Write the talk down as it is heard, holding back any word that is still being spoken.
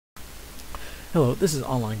Hello, this is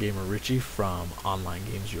Online Gamer Richie from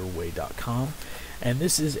OnlineGamesYourWay.com, and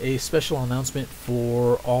this is a special announcement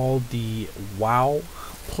for all the WoW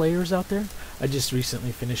players out there. I just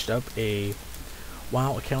recently finished up a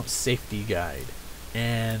WoW account safety guide,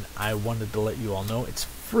 and I wanted to let you all know it's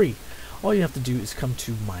free. All you have to do is come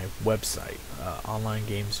to my website,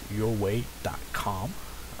 OnlineGamesYourWay.com.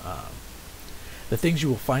 The things you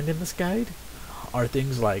will find in this guide are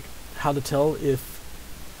things like how to tell if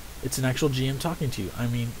it's an actual GM talking to you. I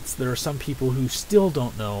mean, there are some people who still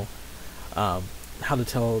don't know how to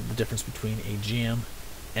tell the difference between a GM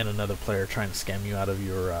and another player trying to scam you out of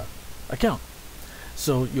your account.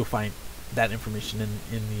 So you'll find that information in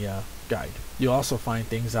the guide. You'll also find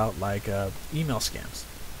things out like email scams.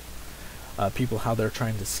 People, how they're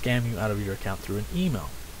trying to scam you out of your account through an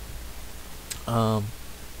email.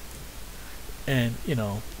 And you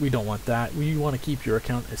know, we don't want that. We want to keep your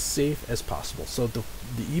account as safe as possible. So the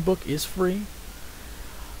ebook is free.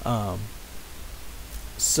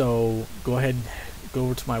 So go ahead and go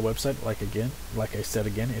over to my website. Like I said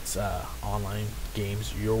again, it's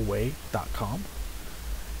OnlineGamesYourWay.com.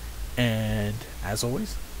 And as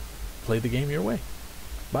always, play the game your way.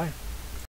 Bye.